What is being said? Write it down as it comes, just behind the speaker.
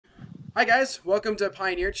Hi guys, welcome to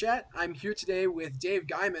Pioneer Chat. I'm here today with Dave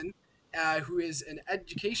Guymon, who is an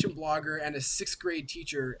education blogger and a sixth grade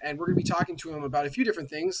teacher, and we're going to be talking to him about a few different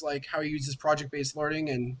things, like how he uses project-based learning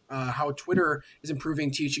and how Twitter is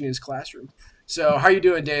improving teaching in his classroom. So, how are you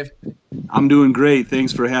doing, Dave? I'm doing great.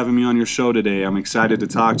 Thanks for having me on your show today. I'm excited to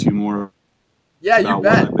talk to you more Yeah, you about what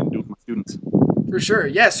bet, I've been doing with my students. for sure.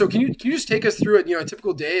 Yeah, so can you just take us through a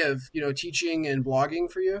typical day of teaching and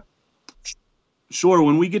blogging for you? Sure,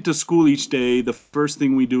 when we get to school each day, the first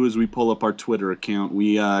thing we do is we pull up our Twitter account.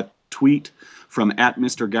 We tweet from at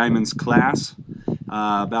Mr. Guyman's class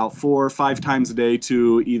about 4 or 5 times a day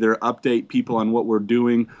to either update people on what we're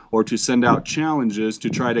doing or to send out challenges to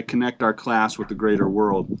try to connect our class with the greater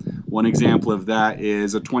world. One example of that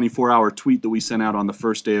is a 24-hour tweet that we sent out on the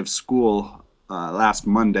first day of school last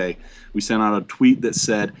Monday. We sent out a tweet that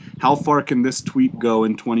said, "How far can this tweet go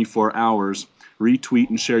in 24 hours? Retweet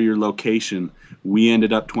and share your location." We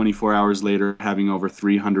ended up 24 hours later having over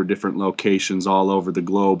 300 different locations all over the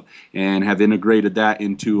globe and have integrated that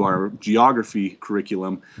into our geography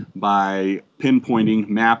curriculum by pinpointing,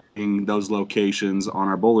 mapping those locations on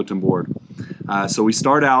our bulletin board. So we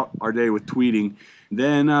start out our day with tweeting.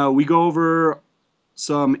 Then we go over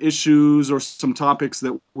some issues or some topics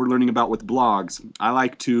that we're learning about with blogs. I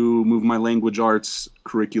like to move my language arts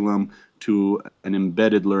curriculum to an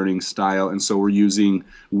embedded learning style, and so we're using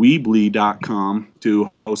Weebly.com to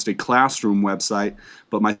host a classroom website,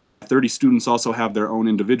 but my 30 students also have their own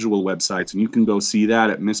individual websites, and you can go see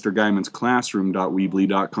that at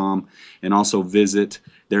mrguymansclassroom.weebly.com and also visit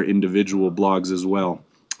their individual blogs as well.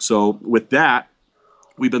 So with that,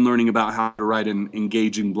 we've been learning about how to write an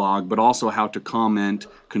engaging blog, but also how to comment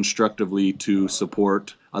constructively to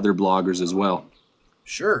support other bloggers as well.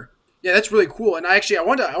 Sure. Yeah, that's really cool. And I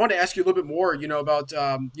want to ask you a little bit more, about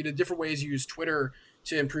different ways you use Twitter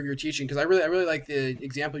to improve your teaching, because I really like the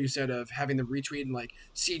example you said of having them retweet and like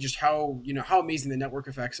see just how amazing the network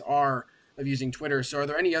effects are of using Twitter. So, are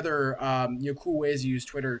there any other cool ways you use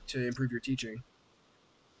Twitter to improve your teaching?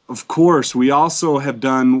 Of course, we also have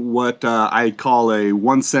done what I call a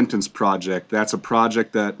one sentence project. That's a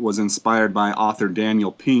project that was inspired by author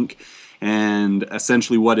Daniel Pink. And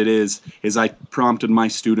essentially, what it is I prompted my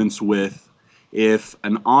students with, if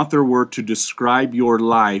an author were to describe your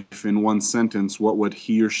life in one sentence, what would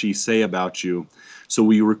he or she say about you? So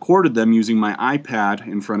we recorded them using my iPad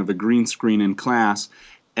in front of a green screen in class,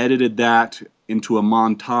 edited that into a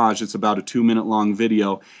montage. It's about a 2 minute long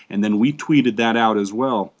video, and then we tweeted that out as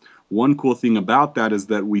well. One cool thing about that is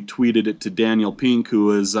that we tweeted it to Daniel Pink,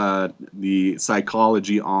 who is the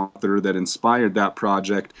psychology author that inspired that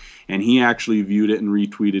project, and he actually viewed it and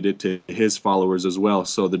retweeted it to his followers as well.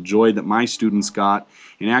 So the joy that my students got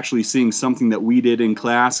in actually seeing something that we did in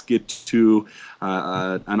class get to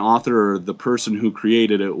an author or the person who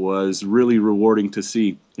created it was really rewarding to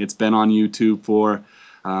see. It's been on YouTube for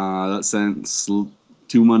since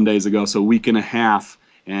 2 Mondays ago, so a week and a half,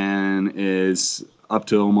 and is up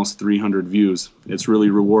to almost 300 views. It's really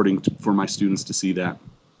rewarding for my students to see that.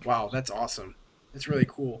 Wow, that's awesome. That's really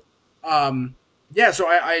cool. Um, yeah. So,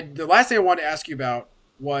 the last thing I wanted to ask you about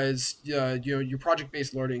was your project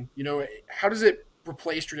based learning. How does it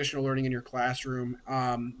replace traditional learning in your classroom?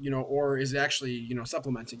 Or is it actually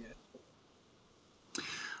supplementing it?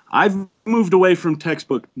 I've moved away from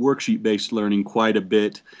textbook worksheet based learning quite a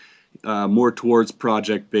bit, more towards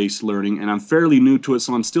project-based learning, and I'm fairly new to it,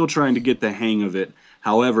 so I'm still trying to get the hang of it.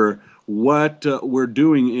 However, what we're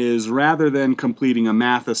doing is rather than completing a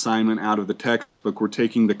math assignment out of the textbook, we're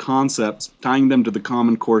taking the concepts, tying them to the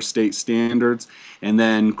Common Core state standards, and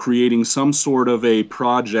then creating some sort of a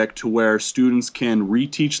project to where students can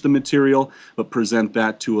reteach the material but present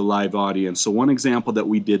that to a live audience. So one example that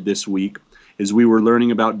we did this week is we were learning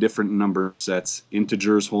about different number sets,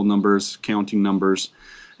 integers, whole numbers, counting numbers,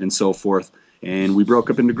 and so forth. And we broke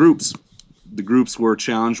up into groups. The groups were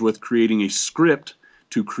challenged with creating a script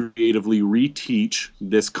to creatively reteach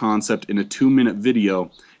this concept in a 2 minute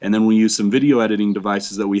video. And then we used some video editing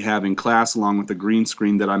devices that we have in class along with a green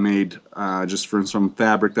screen that I made just for some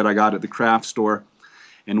fabric that I got at the craft store.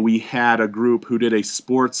 And we had a group who did a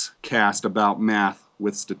sports cast about math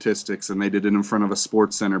with statistics, and they did it in front of a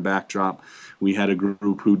sports center backdrop. We had a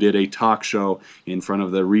group who did a talk show in front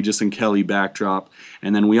of the Regis and Kelly backdrop.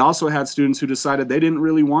 And then we also had students who decided they didn't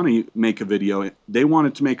really want to make a video. They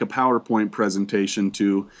wanted to make a PowerPoint presentation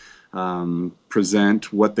to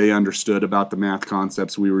present what they understood about the math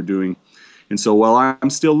concepts we were doing. And so while I'm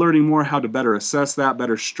still learning more how to better assess that,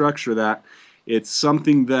 better structure that, It's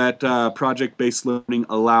something that project-based learning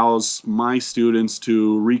allows my students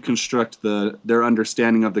to reconstruct their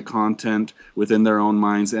understanding of the content within their own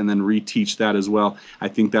minds and then reteach that as well. I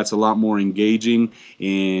think that's a lot more engaging,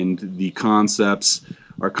 and the concepts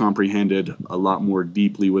are comprehended a lot more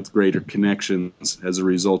deeply with greater connections as a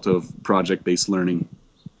result of project-based learning.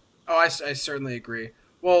 Oh, I certainly agree.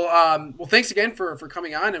 Well, well, thanks again for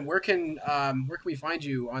coming on. And where can we find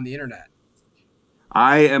you on the internet?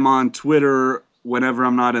 I am on Twitter whenever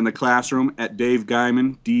I'm not in the classroom at Dave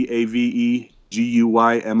Guymon,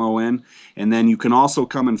 DaveGuymon. And then you can also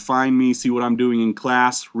come and find me, see what I'm doing in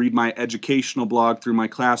class, read my educational blog through my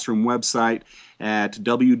classroom website at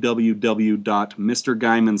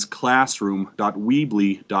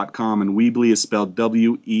www.mrguymonsclassroom.weebly.com. And Weebly is spelled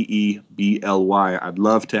Weebly. I'd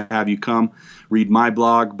love to have you come read my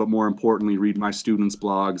blog, but more importantly, read my students'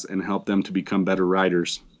 blogs and help them to become better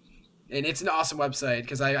writers. And it's an awesome website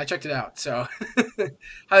because I checked it out. So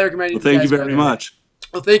highly recommend Well, you thank you guys go very there. much.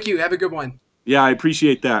 Well, thank you. Have a good one. Yeah, I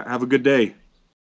appreciate that. Have a good day.